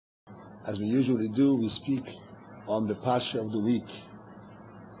as we usually do, we speak on the Pasha of the week.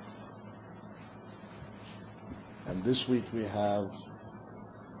 And this week we have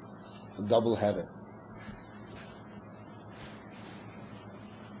a double header.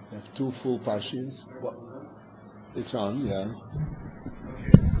 We have two full Pashas. It's on, yeah.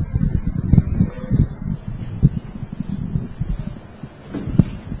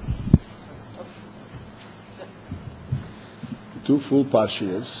 Two full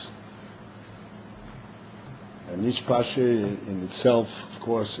Pashas. And each Pasha in itself, of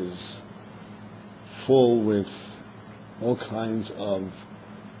course, is full with all kinds of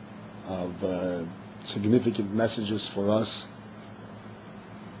significant messages for us.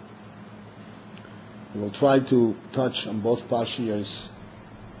 We'll try to touch on both Pashas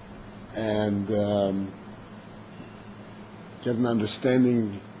and get an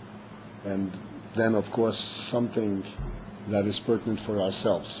understanding, and then, of course, something that is pertinent for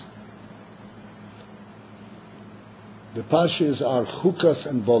ourselves. The Pashas are Chukass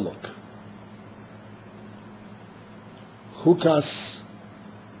and Bolak. Chukass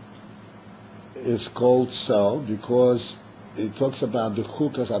is called so because it talks about the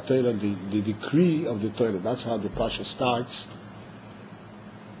Chukass HaTorah, the decree of the Torah. That's how the Pasha starts.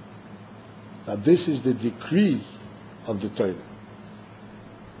 That this is the decree of the Torah.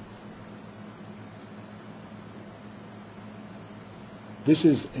 This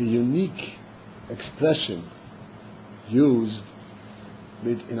is a unique expression used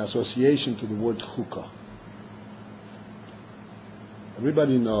in association to the word Chukah.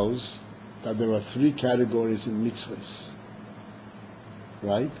 Everybody knows that there are three categories in mitzvahs,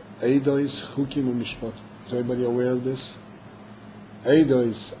 right? Eidos, Chukim, and Mishpat. Is everybody aware of this?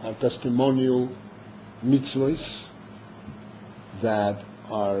 Eidos are testimonial mitzvahs that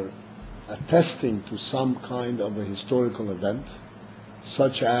are attesting to some kind of a historical event,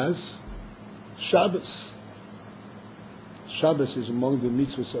 such as Shabbos. Shabbos is among the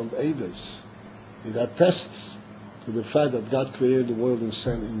mitzvahs of Eidos. It attests to the fact that God created the world in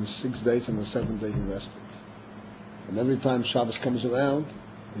 6 days, and the seventh day He rested. And every time Shabbos comes around,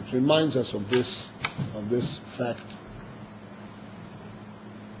 it reminds us of this fact.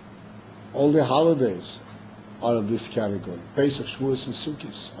 All the holidays are of this category. Pesach, Shavuos, and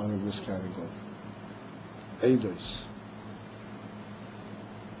Sukkot are of this category. Eidos.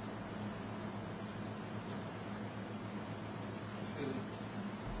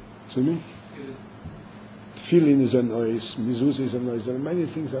 To me? Tefillin is an ois, mizuz is an ois. There are many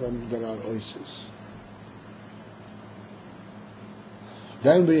things that are oises.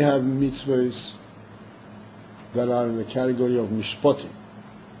 Then we have mitzvahs that are in the category of mishpatim.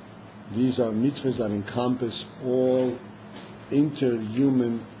 These are mitzvahs that encompass all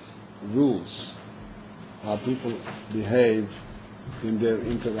interhuman rules, how people behave in their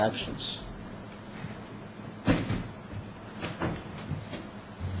interactions.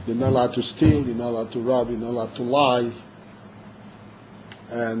 You're not allowed to steal, you're not allowed to rob, you're not allowed to lie,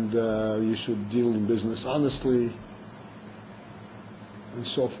 and you should deal in business honestly, and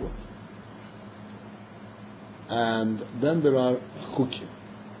so forth. And then there are chukim.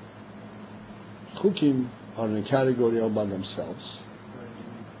 Chukim are in a category all by themselves,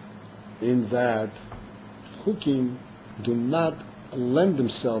 in that chukim do not lend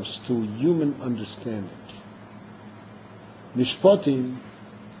themselves to human understanding. Mishpatim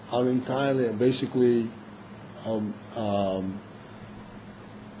are entirely, basically, on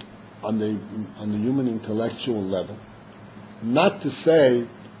the human intellectual level. Not to say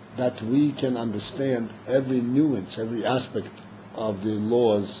that we can understand every nuance, every aspect of the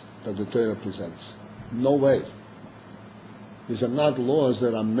laws that the Torah presents. No way. These are not laws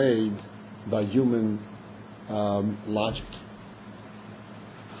that are made by human logic.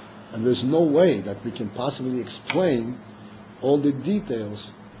 And there's no way that we can possibly explain all the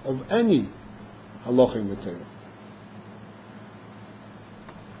details of any halacha in the Torah.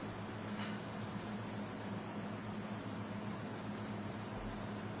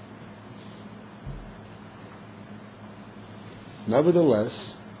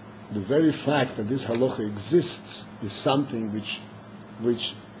 Nevertheless, the very fact that this halacha exists is something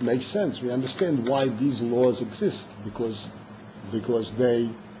which makes sense. We understand why these laws exist, because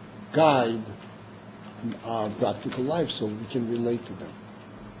they guide our practical life, so we can relate to them.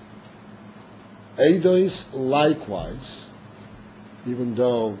 Eidos, likewise, even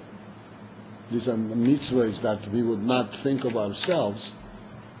though these are mitzvahs that we would not think of ourselves,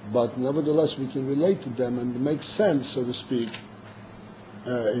 but nevertheless we can relate to them and make sense, so to speak,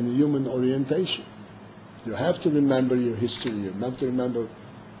 in human orientation. You have to remember your history, you have to remember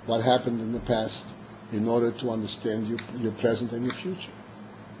what happened in the past in order to understand your present and your future.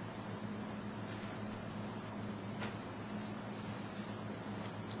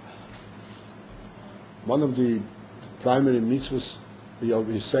 one of the primary mitzvahs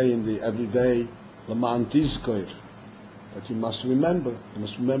we say in the everyday Laman Tizkoir, that you must remember. You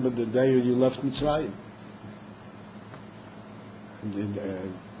must remember the day you left Mitzrayim. And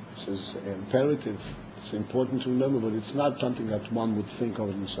this is imperative. It's important to remember, but it's not something that one would think of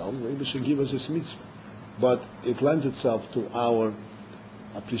himself. Maybe should give us this mitzvah, but it lends itself to our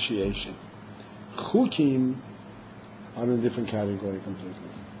appreciation. Chukim are in a different category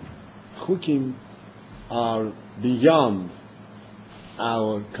completely. Chukim are beyond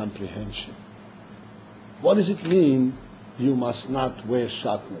our comprehension. What does it mean? You must not wear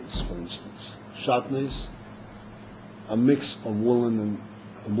shatnez, for instance. Shatnez, a mix of wool and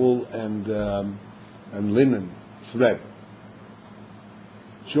linen thread,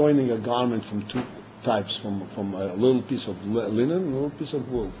 joining a garment from two types, from a little piece of linen and a little piece of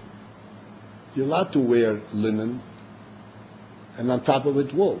wool. You're allowed to wear linen and on top of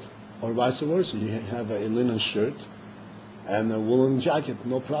it wool, or vice versa. You have a linen shirt and a woolen jacket,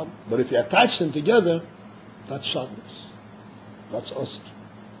 no problem. But if you attach them together, that's shatnez. That's us.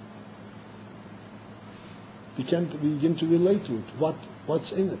 We can't begin to relate to it.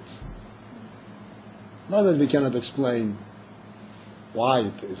 What's in it? Not that we cannot explain why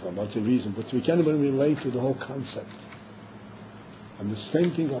it is or what's the reason, but we can't even relate to the whole concept. And the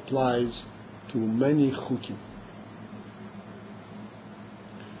same thing applies to many chukim.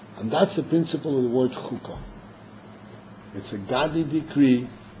 And that's the principle of the word chukah. It's a godly decree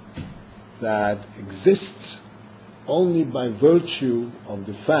that exists only by virtue of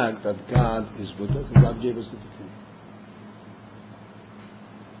the fact that God is with us and God gave us the decree.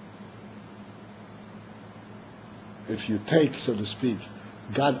 If you take, so to speak,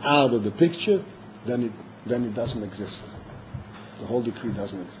 God out of the picture, then it doesn't exist. The whole decree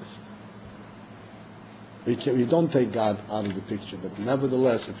doesn't exist. We don't take God out of the picture, but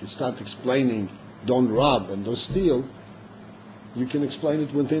nevertheless, if you start explaining don't rob and don't steal, you can explain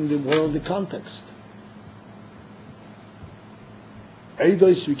it within the worldly context.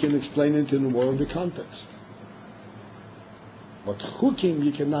 Eidos, you can explain it in the worldly context. But chukim,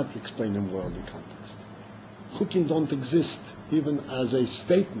 you cannot explain in worldly context. Chukim don't exist even as a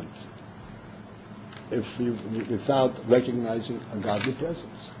statement without recognizing a godly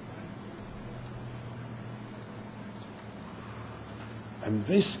presence. And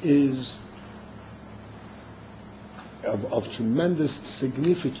this is of tremendous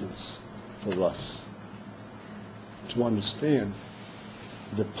significance for us to understand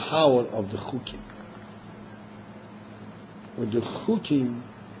the power of the chukim. Where the chukim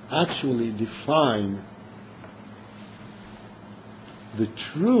actually define the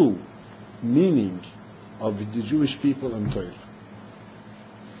true meaning of the Jewish people and Torah.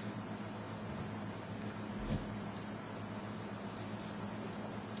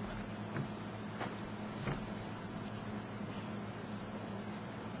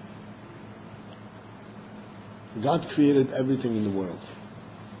 God created everything in the world.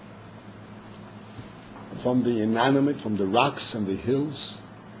 From the inanimate, from the rocks and the hills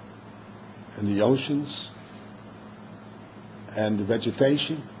and the oceans and the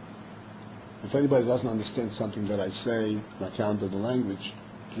vegetation. If anybody doesn't understand something that I say on account of the language,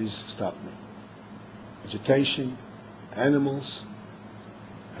 please stop me. Vegetation, animals,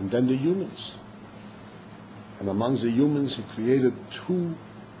 and then the humans. And amongst the humans, he created two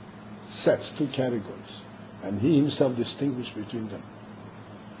sets, two categories. And he himself distinguished between them.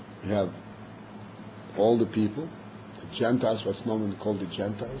 You have all the people, the Gentiles, what's normally called the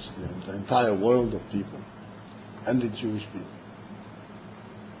Gentiles, the entire world of people, and the Jewish people.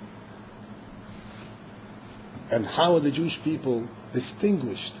 And how are the Jewish people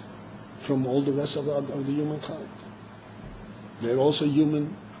distinguished from all the rest of the humankind? They're also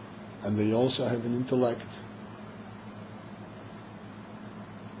human, and they also have an intellect,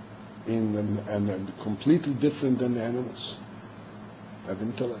 and completely different than the animals, have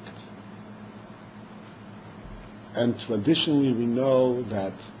intellect. And traditionally we know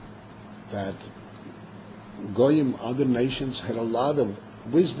that Goyim, other nations, had a lot of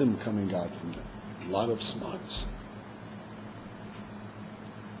wisdom coming out from them, a lot of smarts.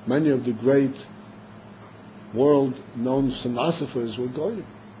 Many of the great world-known philosophers were Goyim.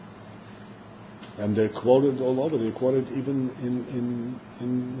 And they're quoted all over. They're quoted even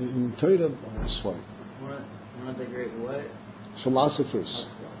in Torah. One of the great what? Philosophers,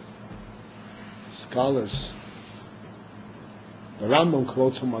 scholars. The Rambam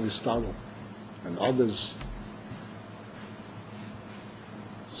quotes from Aristotle and others.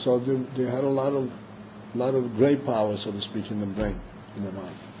 So they had a lot of great power, so to speak, in the brain, in the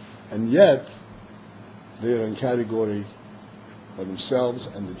mind. And yet, they are in category for themselves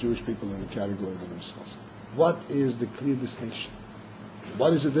and the Jewish people in the category for themselves. What is the clear distinction?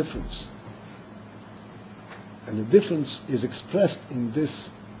 What is the difference? And the difference is expressed in this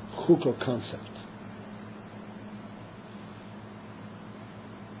Chukass concept.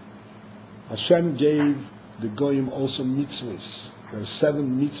 Hashem gave the Goyim also mitzvahs. There are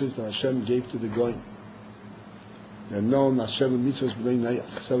 7 mitzvahs that Hashem gave to the Goyim. They are known as 7 mitzvahs b'nei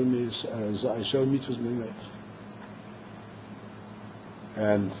Nayach. 7 mitzvahs b'nei Nayach.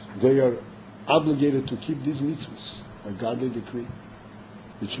 And they are obligated to keep these mitzvahs by godly decree,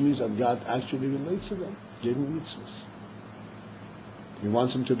 which means that God actually relates to them, gave them mitzvahs. He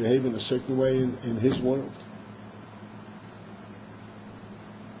wants them to behave in a certain way in His world.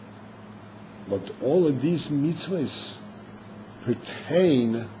 But all of these mitzvahs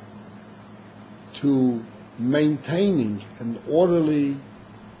pertain to maintaining an orderly,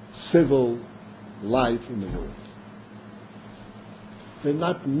 civil life in the world. They're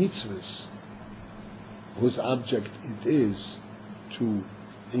not mitzvahs whose object it is to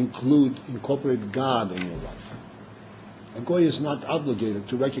incorporate God in your life. A goy is not obligated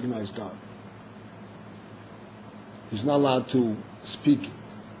to recognize God. He's not allowed to speak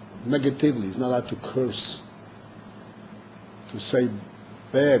negatively. He's not allowed to curse, to say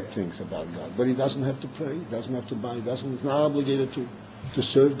bad things about God. But he doesn't have to pray. He doesn't have to buy. He's not obligated to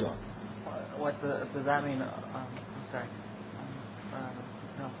serve God. What does that mean? I'm sorry.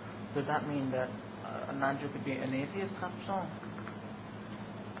 No. Does that mean that a non-Jew could be an atheist?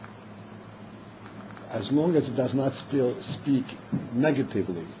 As long as he does not speak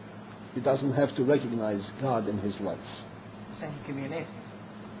negatively, he doesn't have to recognize God in his life. Saying he can be an atheist.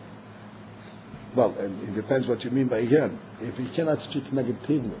 Well, it depends what you mean by again. If he cannot speak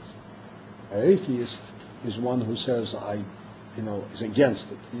negatively, an atheist is one who says, is against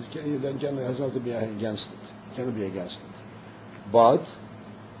it. He then has not to be against it. He cannot be against it. But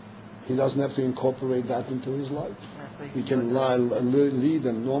he doesn't have to incorporate that into his life. He can lead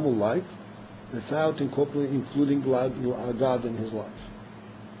a normal life without including God in his life.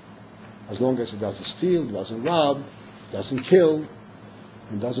 As long as he doesn't steal, doesn't rob, doesn't kill,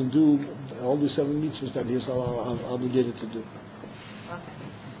 and doesn't do all the 7 mitzvahs that he is obligated to do. Okay.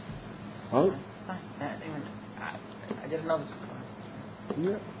 Huh? I didn't know this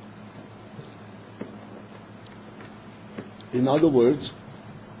before. Yeah. In other words,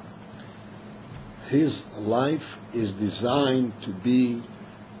 his life is designed to be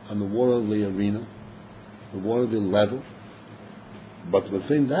on the worldly arena, the worldly level, but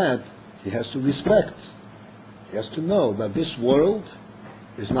within that, he has to respect. He has to know that this world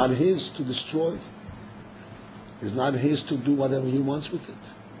is not his to destroy. It's not his to do whatever he wants with it.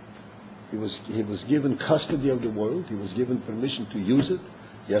 He was given custody of the world. He was given permission to use it.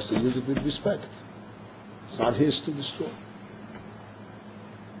 He has to use it with respect. It's not his to destroy.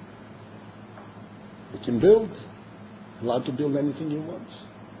 He can build. He's allowed to build anything he wants.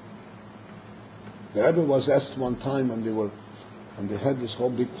 The Rebbe was asked one time when they had this whole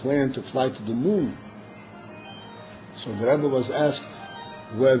big plan to fly to the moon. So the Rebbe was asked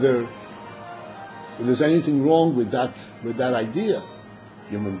whether there's anything wrong with that idea,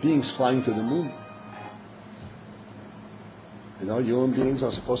 human beings flying to the moon. Human beings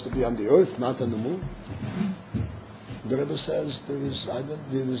are supposed to be on the earth, not on the moon. The Rebbe says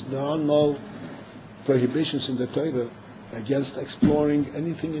there are no prohibitions in the Torah against exploring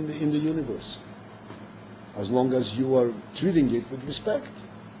anything in the universe, as long as you are treating it with respect.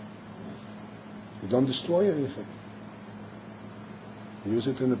 You don't destroy anything. You use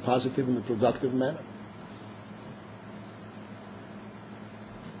it in a positive and a productive manner.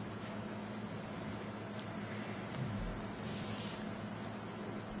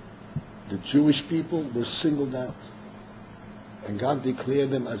 The Jewish people were singled out, and God declared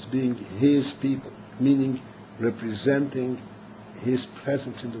them as being His people, meaning representing His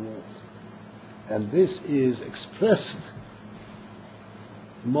presence in the world. And this is expressed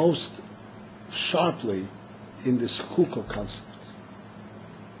most sharply in this Chukass concept.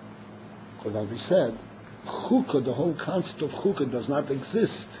 Because as we said, Chukass, the whole concept of Chukass does not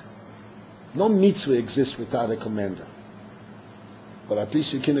exist. No mitzvah exists without a commander. But at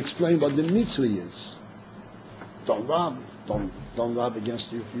least you can explain what the mitzvah is. Don't rob. Don't rob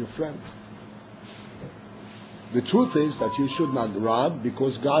against your friend. The truth is that you should not rob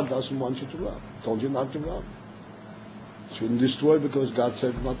because God doesn't want you to rob. He told you not to rob. You shouldn't destroy because God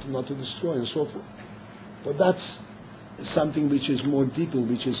said not to destroy, and so forth. But that's something which is more deeper,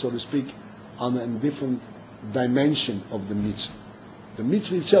 which is, so to speak, on a different dimension of the mitzvah. The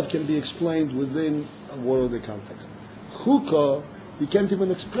mitzvah itself can be explained within a worldly context. Chukass, you can't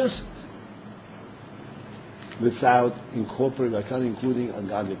even express it. without incorporating, I can't including a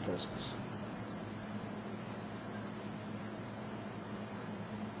godly presence.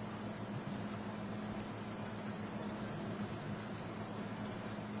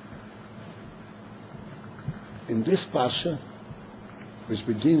 In this pasha, which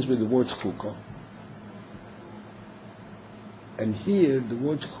begins with the word chukah, and here the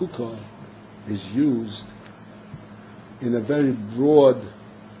word chukah is used in a very broad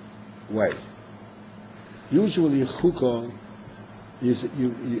way. Usually chukah is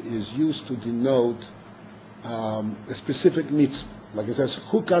used to denote a specific mitzvah. Like it says,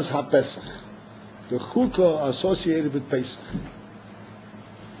 Chukass ha-Pesach. The chukah are associated with Pesach.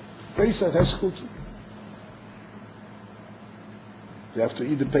 Pesach has chukim. You have to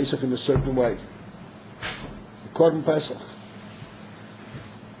eat the Pesach in a certain way. Korban Pesach.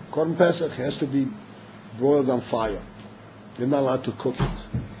 Korban Pesach has to be broiled on fire. You're not allowed to cook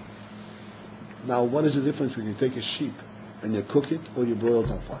it. Now, what is the difference when you take a sheep and you cook it or you broil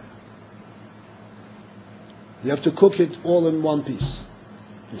it on fire? You have to cook it all in one piece.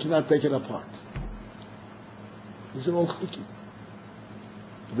 You cannot take it apart. These are all cooking.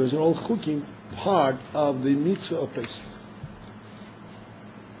 Those are all cooking part of the mitzvah of Pesach.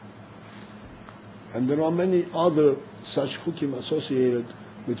 And there are many other such chukim associated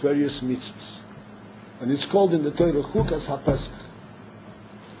with various mitzvahs. And it's called in the Torah Chukass ha-Pesach.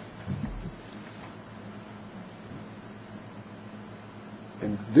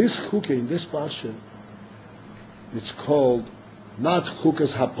 And this chukah in this pasha, it's called not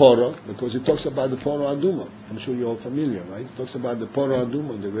Chukass ha-Porah, because it talks about the Porah Aduma. I'm sure you're all familiar, right? It talks about the Porah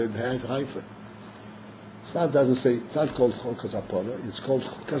Aduma, the red heifer. It's not called Chukass ha-Porah, it's called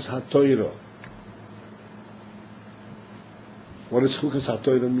Chukass ha-Torah. What does Chukass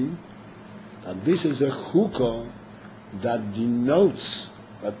ha-Torah mean? And this is a chukah that denotes,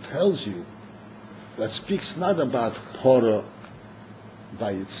 that tells you, that speaks not about Torah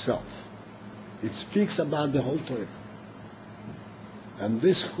by itself. It speaks about the whole Torah. And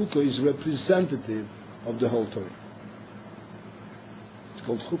this chukah is representative of the whole Torah. It's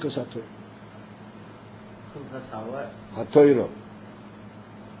called Chukass ha-Torah. Chukass ha-what? Ha-Torah.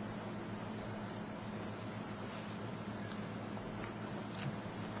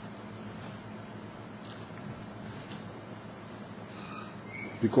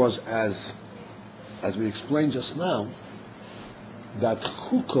 Because as we explained just now, that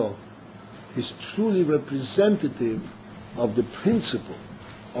chukah is truly representative of the principle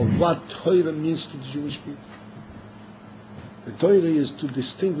of what Torah means to the Jewish people. The Torah is to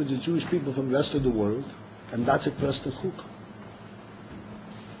distinguish the Jewish people from the rest of the world, and that's expressed in chukah.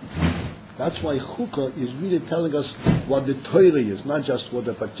 That's why chukah is really telling us what the Torah is, not just what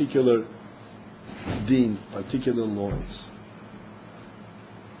a particular deen, particular law is.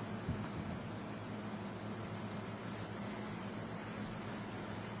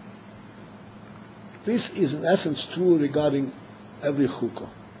 This is in essence true regarding every chukah.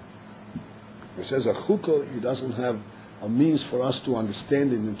 It says a chukah, it doesn't have a means for us to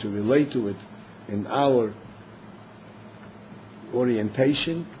understand it and to relate to it in our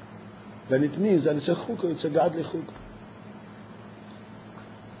orientation, then it means that it's a chukah, it's a godly chukah.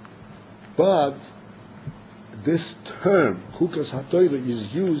 But this term, Chukass ha-Torah, is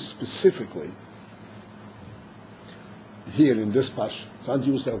used specifically here in this passage. It's not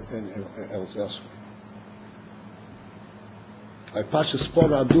used elsewhere. By Pashas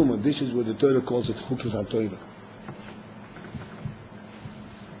Porah Aduma, this is what the Torah calls it Chukass ha-Torah.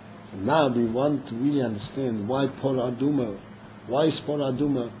 Now we want to really understand why is Porah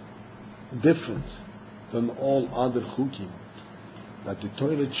Aduma different than all other chukim. That the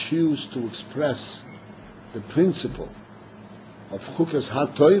Torah choose to express the principle of Chukass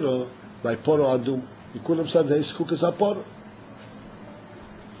ha-Torah by Porah Aduma. You could have said there is Chukass ha-Porah.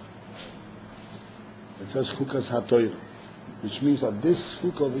 It says Chukass ha-Torah, which means that this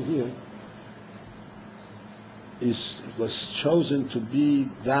chukah over here was chosen to be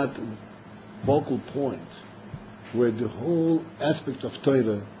that focal point where the whole aspect of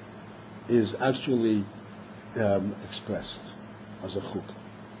Torah is actually expressed as a chukah.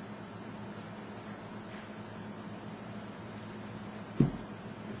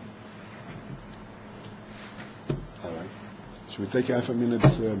 All right. Should we take half a minute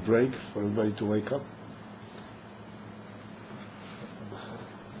break for everybody to wake up?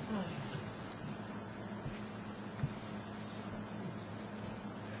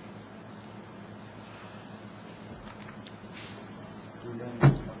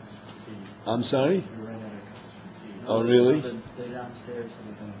 I'm sorry? Oh, really? They're downstairs.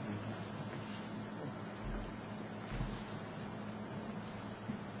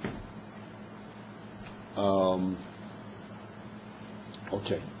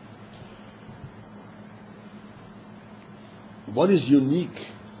 Okay. What is unique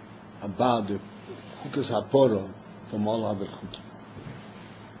about the Chukass HaPorah from all other Chukim?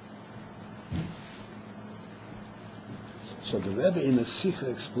 So the Rebbe in a Sikha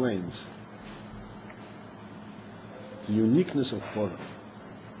explains the uniqueness of Porah.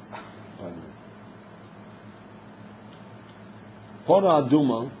 Porah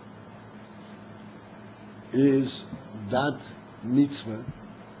Aduma is that mitzvah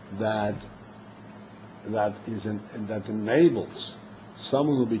that enables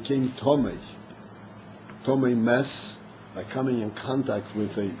someone who became Tomei mess by coming in contact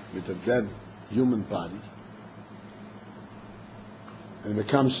with a dead human body, and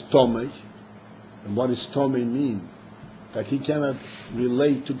becomes Tomei. And what does Tomei mean? That he cannot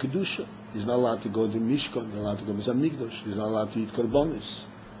relate to Kedusha. He's not allowed to go to Mishkan, he's not allowed to go to Mikdash, he's not allowed to eat korbanos.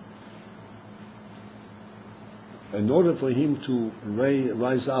 In order for him to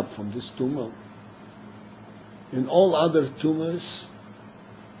rise up from this tumor, in all other tumors,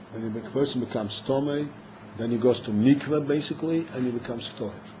 when a person becomes Tomei, then he goes to Mikveh basically, and he becomes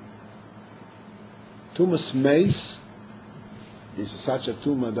Toher. Tumas Meis is such a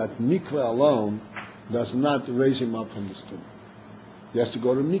tumor that Mikveh alone does not raise him up from this tumor. He has to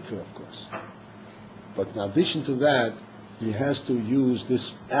go to Mikveh, of course. But in addition to that, he has to use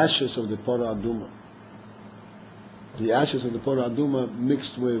this ashes of the Porah Aduma. The ashes of the Porah Aduma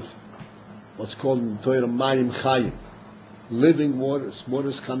mixed with what's called in Torah Mayim Chayim, living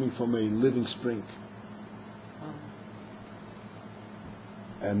waters coming from a living spring.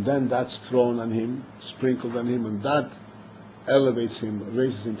 And then that's thrown on him, sprinkled on him, and that elevates him,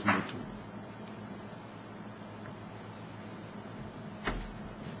 raises him from the tomb.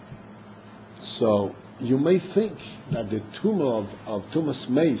 So you may think that the tumor of Tumas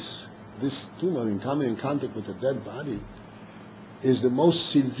Meis, this tumor in coming in contact with a dead body, is the most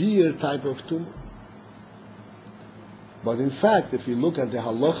severe type of tumor. But in fact, if you look at the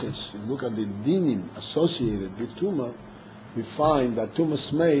halachas, you look at the dinim associated with tumor, we find that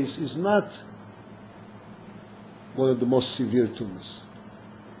Tumas Meis is not one of the most severe tumors.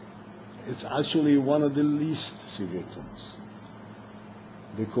 It's actually one of the least severe tumors.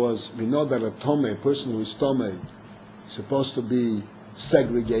 Because we know that a person who is Tomei, is supposed to be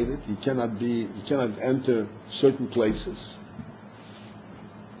segregated. He cannot enter certain places.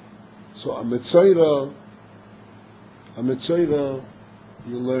 So a Metzoira,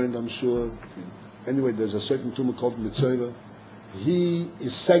 you learned, I'm sure. Anyway, there's a certain tumor called Metzoira. He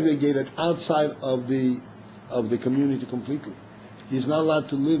is segregated outside of the community completely. He's not allowed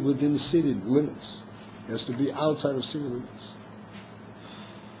to live within city limits. He has to be outside of city limits.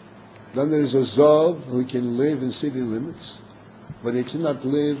 Then there is a Zov who can live in city limits, but he cannot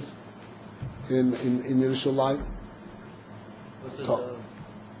live in Yerushalayim.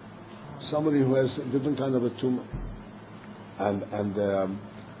 Somebody who has a different kind of a tumor. And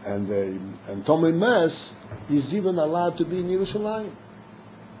Tomei Mes is even allowed to be in Yerushalayim.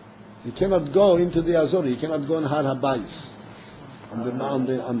 He cannot go into the Azor. He cannot go on Har HaBayis,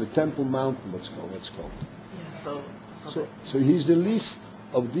 on the Temple Mountain. What's called. Yeah, so he's the least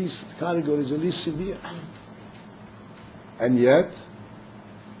of these categories, the least severe. And yet,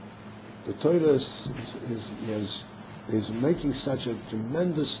 the Torah is making such a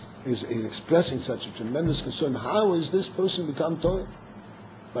tremendous, is expressing such a tremendous concern. How is this person become Torah?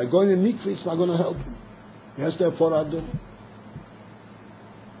 By going to mikveh, it's not going to help him. He has to have Porah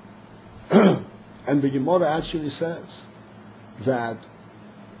Aduma. And the Gemara actually says that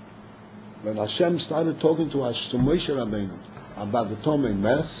when Hashem started talking to Moshe Rabbeinu about the Tomei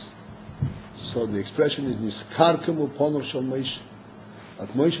Mes, so the expression is Niskarkem uponov shel Moshe,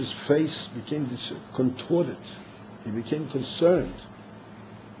 that Moshe's face became contorted. He became concerned,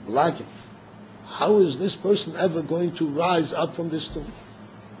 blackened. How is this person ever going to rise up from this tomb?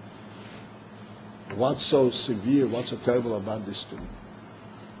 What's so severe, what's so terrible about this tomb?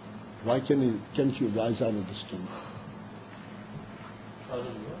 Why can't you rise out of this tomb? Out of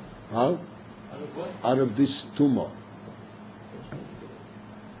what? Huh? Out of what? Out of this tumor.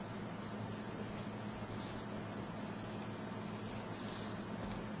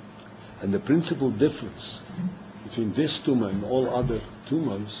 And the principal difference between this tumor and all other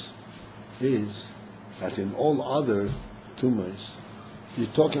tumors is that in all other tumors,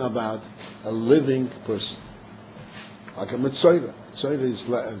 you're talking about a living person. Like a Metzoira. Metzoira is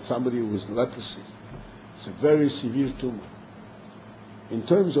somebody who has leprosy. It's a very severe tumor. In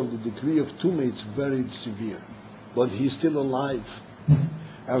terms of the degree of tumor, it's very severe. But he's still alive.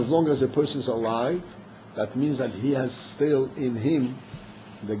 As long as the person is alive, that means that he has still in him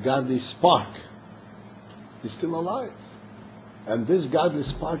the godly spark is still alive. And this godly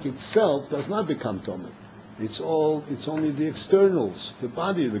spark itself does not become Tomei. It's only the externals, the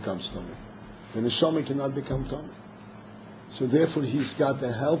body becomes Tomei. The neshama cannot become Tomei. So therefore he's got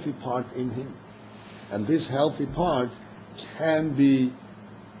a healthy part in him. And this healthy part can be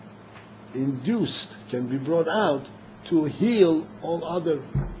induced, can be brought out to heal all other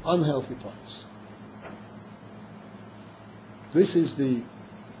unhealthy parts. This is the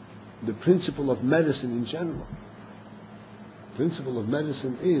principle of medicine in general. The principle of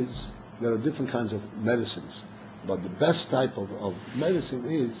medicine is, there are different kinds of medicines, but the best type of medicine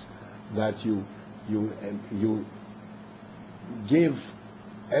is that you give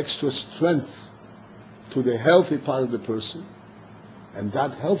extra strength to the healthy part of the person, and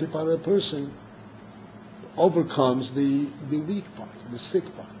that healthy part of the person overcomes the weak part, the sick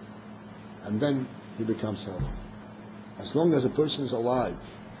part, and then he becomes healthy. As long as a person is alive,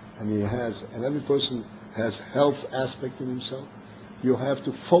 and every person has health aspect in himself, you have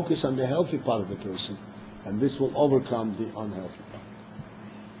to focus on the healthy part of the person, and this will overcome the unhealthy part.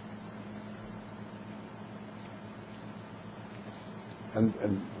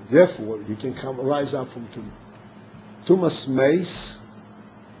 And therefore, you can rise up from Tumah. Tumah's mace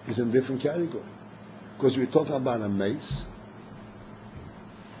is in a different category. Because we're talking about a mace,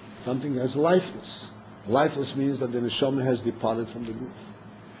 something that's lifeless. Lifeless means that the neshama has departed from the group.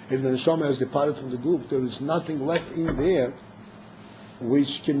 If the neshama has departed from the group, there is nothing left in there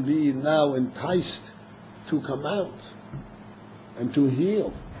which can be now enticed to come out and to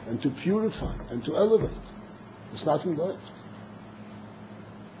heal and to purify and to elevate. There's nothing left.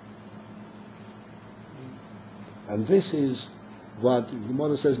 And this is what the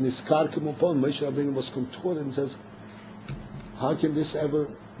Gemara says, Niskar Kemopon. Moshe Rabbeinu was contorted and says, how can this ever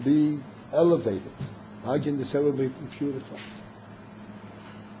be elevated? How can this ever be purified?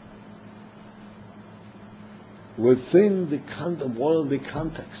 Within the worldly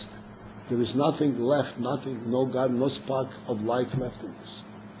context, there is nothing left, no God, no spark of life left in this.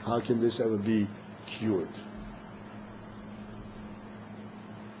 How can this ever be cured?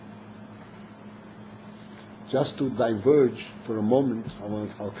 Just to diverge for a moment,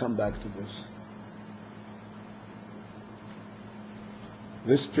 I'll come back to this.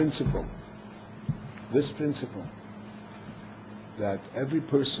 This principle, that every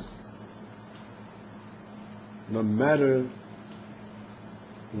person, no matter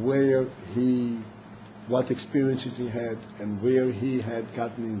what experiences he had and where he had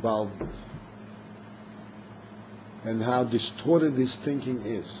gotten involved with, and how distorted his thinking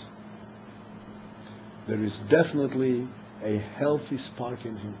is, there is definitely a healthy spark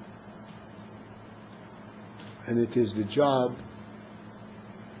in him. And it is the job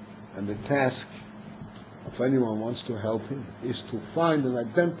and the task of anyone who wants to help him is to find and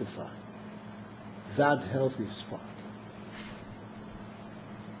identify that healthy spark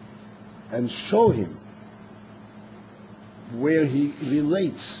and show him where he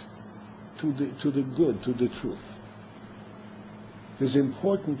relates to the good, to the truth. It is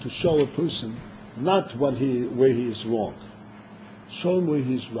important to show a person not where he is wrong. Show him where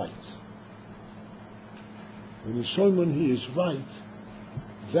he is right. When you show him when he is right,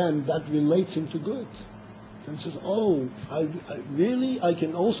 then that relates him to good. And says, oh, I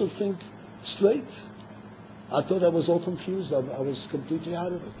can also think straight. I thought I was all confused. I was completely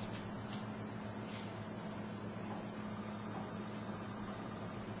out of it.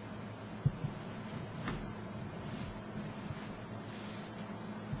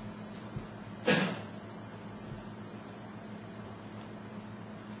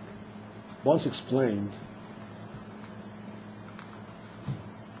 Once explained,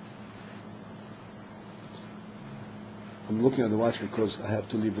 I'm looking at the watch because I have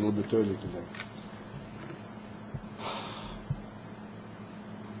to leave a little bit early today.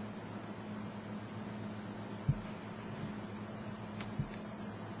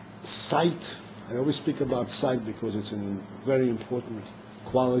 Sight, I always speak about sight because it's a very important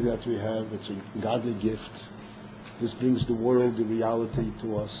quality that we have. It's a godly gift. This brings the world, the reality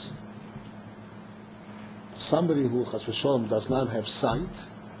to us. Somebody who, chas v'sholom, does not have sight,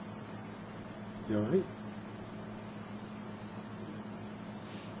 you know, right?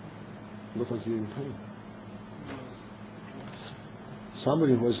 Look like you're in pain.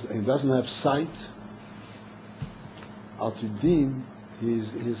 Somebody who doesn't have sight, al tidin,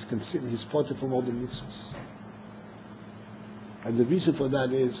 he's parted from all the mitzvahs. And the reason for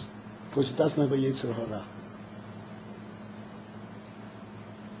that is because he doesn't have a yetzer hara.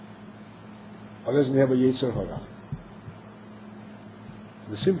 Or doesn't have a yetzer hara?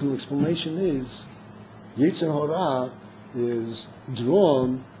 The simple explanation is yetzer hara is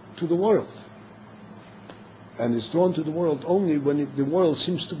drawn to the world. and is drawn to the world only when the world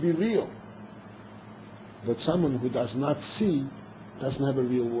seems to be real. But someone who does not see doesn't have a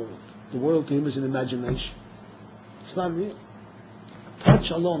real world. The world to him is an imagination. It's not real. Touch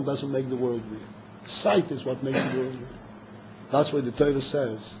alone doesn't make the world real. Sight is what makes the world real. That's why the Torah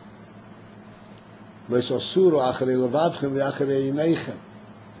says, doesn't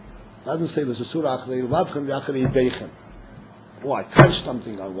say oh, I touched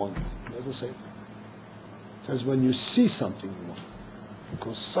something I want. It doesn't say that. It says when you see something you want.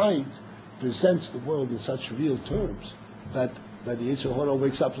 Because sight presents the world in such real terms that the Yetzer Hara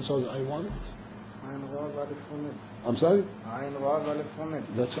wakes up and says, I want it. I'm sorry?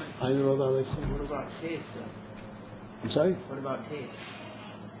 That's right. What about taste? I'm sorry? What about taste?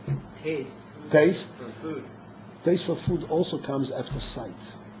 Taste. Taste? For food. Taste for food also comes after sight.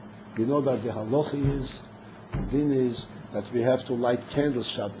 You know that the halacha is, the din is, that we have to light candles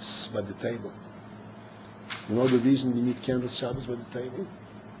Shabbos by the table. You know the reason we need candles Shabbos by the table?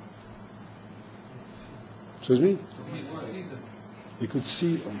 Excuse me? You could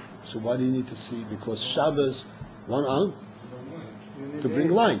see them. So why do you need to see? Because Shabbos, to bring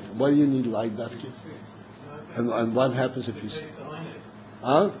light. Why do you need light, that kid? And what happens if you see?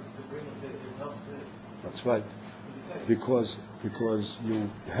 Huh? That's right. Because you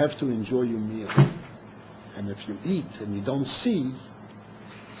have to enjoy your meal. And if you eat and you don't see,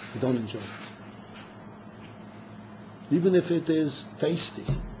 you don't enjoy it. Even if it is tasty.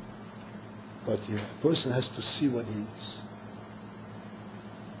 But a person has to see what he eats.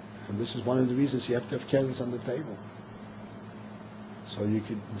 And this is one of the reasons you have to have candles on the table. So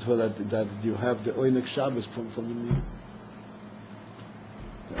that you have the Oinek Shabbos from the meal.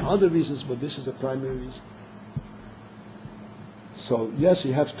 There are other reasons, but this is the primary reason. So yes,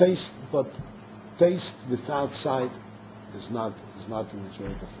 you have taste, but taste without sight is not an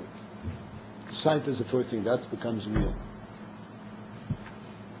enjoyable thing. Sight is the first thing, that becomes real.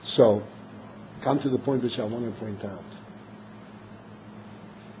 So, come to the point which I want to point out.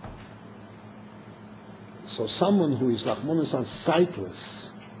 So someone who is Rahmanusan sightless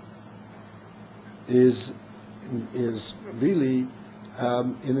is really in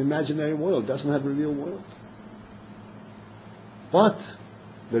an imaginary world, doesn't have a real world. But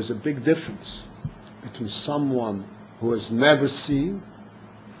there's a big difference between someone who has never seen,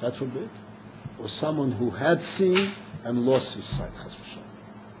 God forbid, or someone who had seen and lost his sight.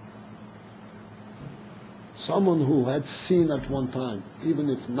 Someone who had seen at one time, even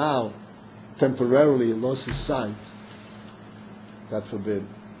if now temporarily he lost his sight, God forbid,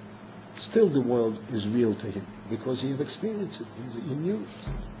 still the world is real to him because he has experienced it, he knew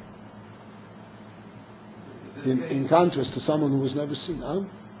it. In contrast to someone who has never seen. In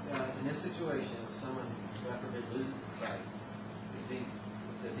this situation, if someone, God forbid, loses his sight,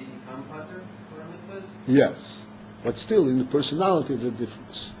 does he become Pater for a mitzvah? Yes, but still in the personality there's a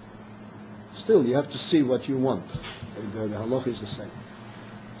difference. Still, you have to see what you want. The halacha is the same.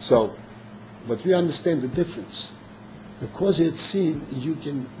 So, but we understand the difference. Because you had seen,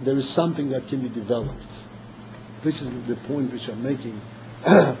 there is something that can be developed. This is the point which I'm making,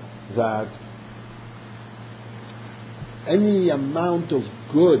 that any amount of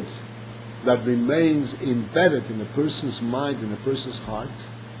good that remains embedded in a person's mind, in a person's heart,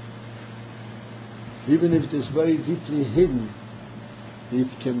 even if it is very deeply hidden,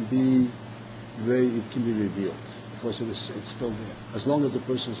 it can be revealed, because it's still there, as long as the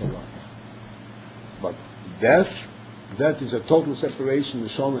person is alive. But death is a total separation,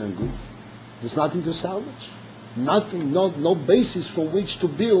 neshama and guf. There's nothing to salvage, nothing, no basis for which to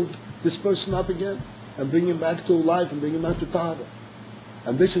build this person up again and bring him back to life and bring him back to Tara.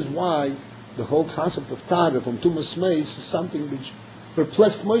 And this is why the whole concept of Tara from Tumas Meis is something which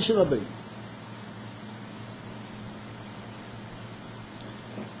perplexed Moshe Rabbeinu.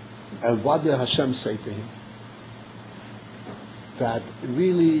 And what did Hashem say to him? That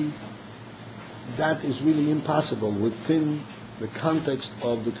is really impossible within the context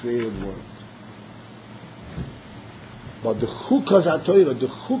of the created world. But the Chukass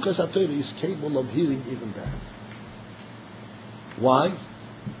HaTorah is capable of healing even that. Why?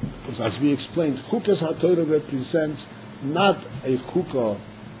 Because as we explained, Chukass HaTorah represents not a chukah,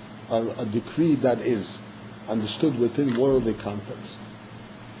 a decree that is understood within worldly context.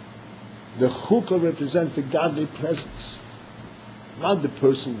 The chukah represents the godly presence, not the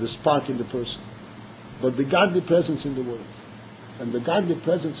person, the spark in the person, but the godly presence in the world. And the godly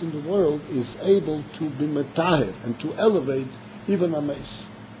presence in the world is able to be metahir and to elevate even a mace.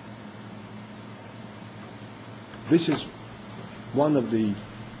 This is one of the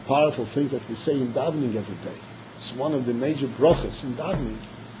powerful things that we say in davening every day. It's one of the major brachas in davening,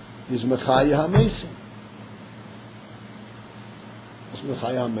 is mechaya ha-mesim.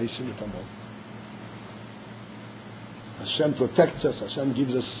 Hashem protects us, Hashem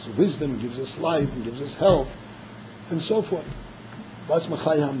gives us wisdom, gives us life, and gives us health, and so forth. That's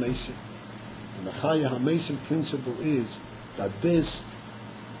Machaya HaMesim. The Machaya HaMesim principle is that this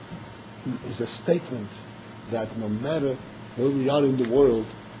is a statement that no matter where we are in the world,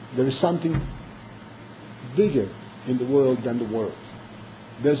 there is something bigger in the world than the world.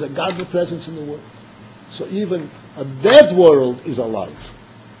 There's a godly presence in the world. So even a dead world is alive.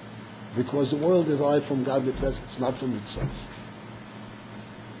 Because the world is alive from godly presence, not from itself.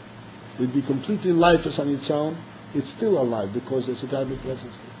 It would be completely lifeless on its own, it's still alive because there's a godly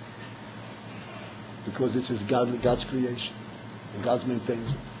presence there. Because this is God's creation. And God maintains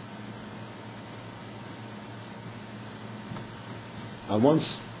it. I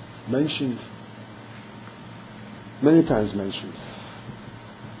once mentioned, many times mentioned,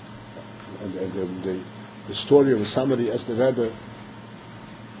 the story of somebody asked the Rebbe,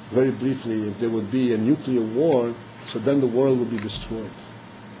 very briefly, if there would be a nuclear war, so then the world would be destroyed.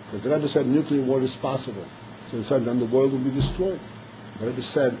 Because the Rebbe said nuclear war is possible. So he said then the world would be destroyed. The Rebbe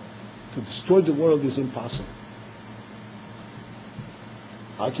said to destroy the world is impossible.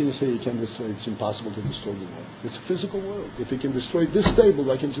 How can you say you can destroy? It's impossible to destroy the world. It's a physical world. If you can destroy this table,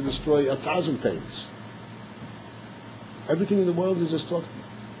 why can't you destroy 1,000 tables? Everything in the world is destructible.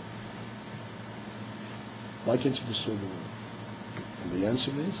 Why can't you destroy the world? And the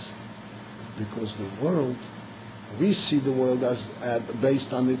answer is because the world, we see the world as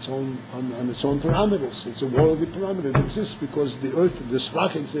based on its own parameters. It's a worldly parameter. It exists because the earth, this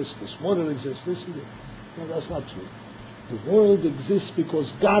rock exists, this water exists, this and that. No, that's not true. The world exists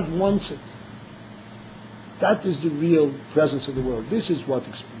because God wants it. That is the real presence of the world. This is what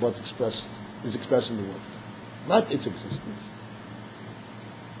is expressed in the world, not its existence.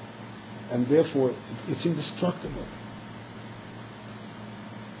 And therefore, it's indestructible.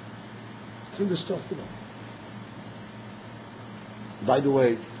 It's indestructible. By the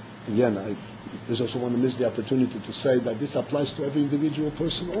way, again, I just also want to miss the opportunity to say that this applies to every individual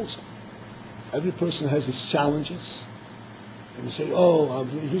person also. Every person has his challenges. And you say, oh,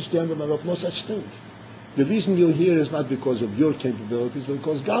 here's the end of my rope. No such thing. The reason you're here is not because of your capabilities, but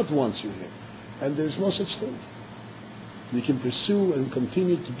because God wants you here. And there's no such thing. You can pursue and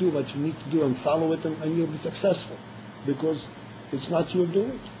continue to do what you need to do and follow it, and you'll be successful. Because it's not your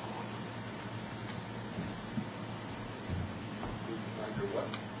doing.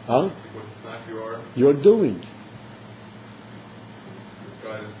 Huh? Because it's not your doing.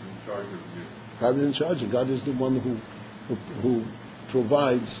 God is in charge of you. God is in charge of. God is the one who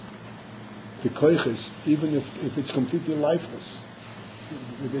provides the koiches, even if it's completely lifeless.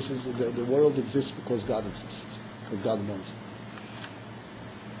 This is the world exists because God exists, because God wants it.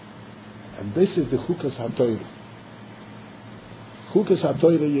 And this is the Chukass HaTorah. Chukass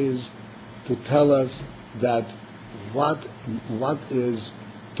HaTorah is to tell us that what is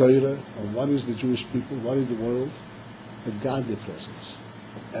Torah, and what is the Jewish people, what is the world? The godly presence.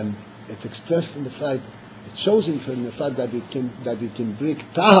 And it's expressed in the fact, it shows in the fact that it can bring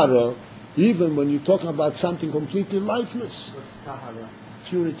tahara, even when you're talking about something completely lifeless. What's tahara?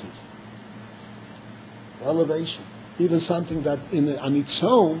 Purity. Elevation. Even something that on its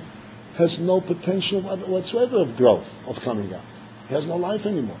own has no potential whatsoever of growth, of coming out. It has no life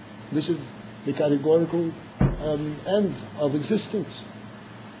anymore. This is the categorical end of existence.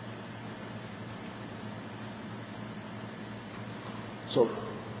 So,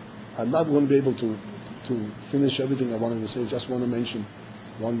 I'm not going to be able to finish everything I wanted to say. Just want to mention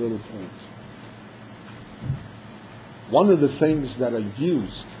one little point. One of the things that are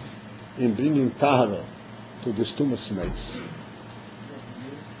used in bringing tahara to this tumas mace.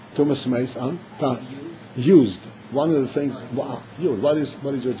 Tumas mace, used. One of the things. What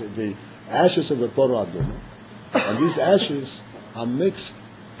is it? The ashes of the Torah Adum. And these ashes are mixed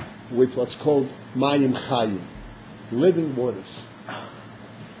with what's called mayim chayim, living waters.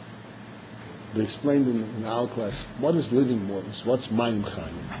 We explained in our class, what is living waters? What's mayim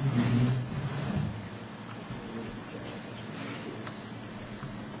chayim?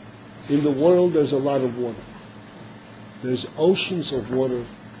 In the world, there's a lot of water. There's oceans of water,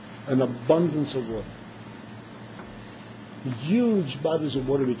 an abundance of water. Huge bodies of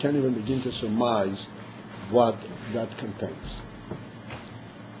water, we can't even begin to surmise what that contains.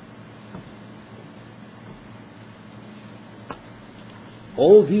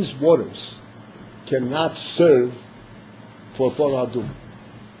 All these waters cannot serve for Torah Adum.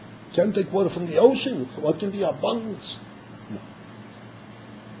 Can't take water from the ocean. What can be abundance? No.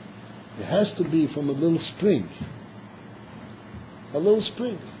 It has to be from a little spring. A little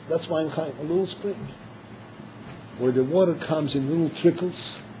spring. That's why I'm a little spring. where the water comes in little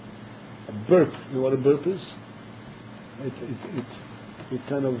trickles, a burp. You know what a burp is? It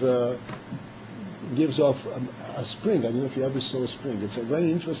kind of gives off a spring. I don't know if you ever saw a spring. It's a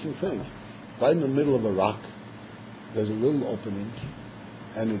very interesting thing. Right in the middle of a rock, there's a little opening,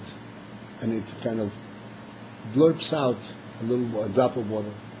 and it kind of blurps out a drop of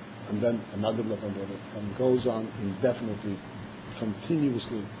water, and then another drop of water, and goes on indefinitely,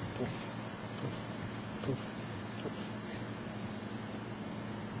 continuously. Poof, poof, poof, poof.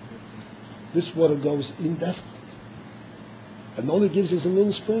 This water goes indefinitely. And all it gives is a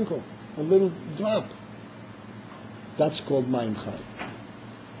little sprinkle, a little drop. That's called Mayim Chaim.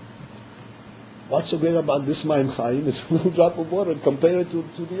 What's so great about this Mayim Chaim is a little drop of water compared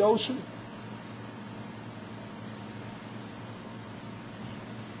to the ocean.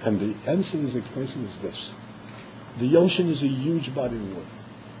 And the answer is the question is this. The ocean is a huge body of water.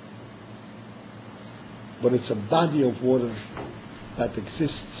 But it's a body of water that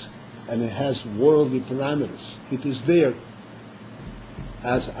exists, and it has worldly parameters. It is there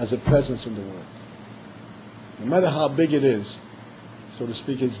as a presence in the world. No matter how big it is, so to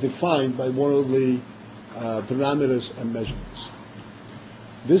speak, it's defined by worldly parameters and measurements.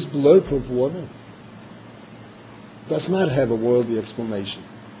 This blurb of water does not have a worldly explanation.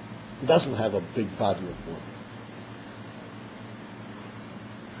 It doesn't have a big body of water.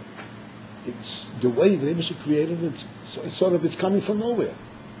 It's the way the Rebbe created it. It's coming from nowhere.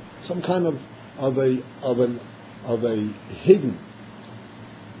 Some kind of a hidden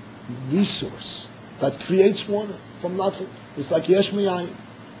resource that creates water from nothing. It's like yesh miyayin.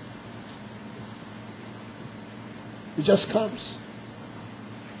 It just comes.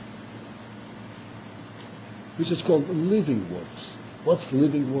 This is called living waters. What's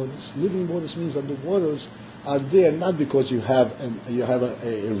living waters? Living waters means that the waters are there not because you have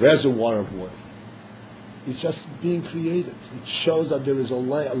a reservoir of water. It's just being created. It shows that there is a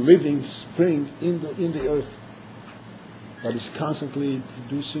living spring in the earth that is constantly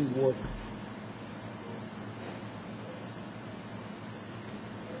producing water.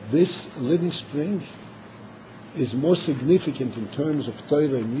 This living spring is more significant in terms of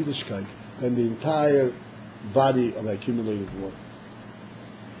Torah and Yiddishkeit than the entire body of accumulated water.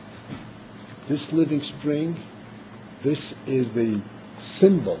 This living spring, this is the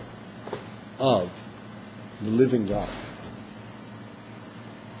symbol of the living God.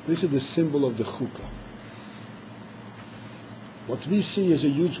 This is the symbol of the Chukass. What we see is a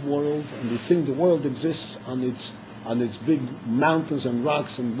huge world, and we think the world exists on its big mountains and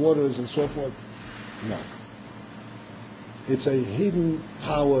rocks and waters and so forth. No. It's a hidden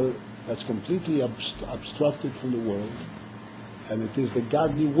power that's completely obstructed from the world, and it is the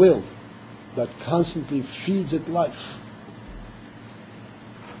godly will that constantly feeds it life.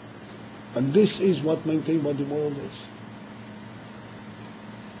 And this is what maintains what the world is.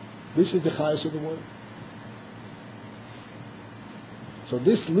 This is the highest of the world. So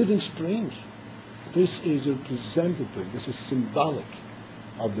this living spring, this is representative, this is symbolic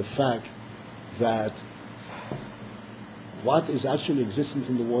of the fact that what is actually existent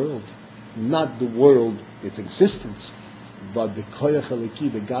in the world, not the world, its existence, but the koyach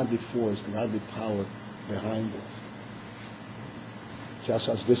halaki, the godly force, the godly power behind it. Just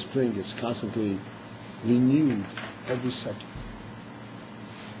as this spring is constantly renewed every second.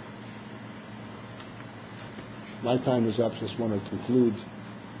 My time is up. Just want to conclude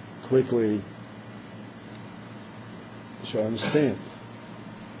quickly. So understand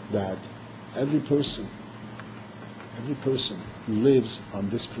that every person lives on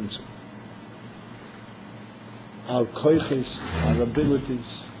this principle. Our koiches, our abilities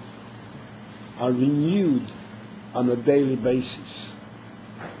are renewed on a daily basis.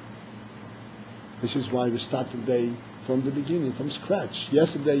 This is why we start today from the beginning, from scratch.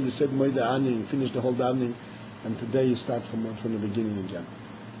 Yesterday you said Moida Ani, you finished the whole davening, and today you start from the beginning again.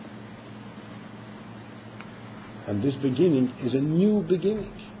 And this beginning is a new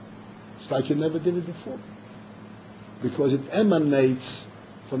beginning. It's like you never did it before. Because it emanates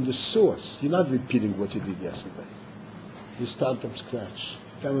from the source. You're not repeating what you did yesterday. You start from scratch.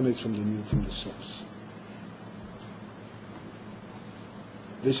 It emanates from the source.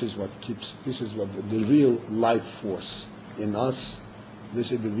 This is what the real life force in us.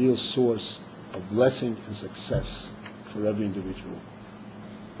 This is the real source of blessing and success for every individual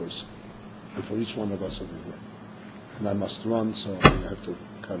person, and for each one of us over here. And I must run, so I have to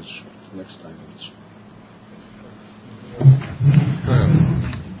cut it short. Next time.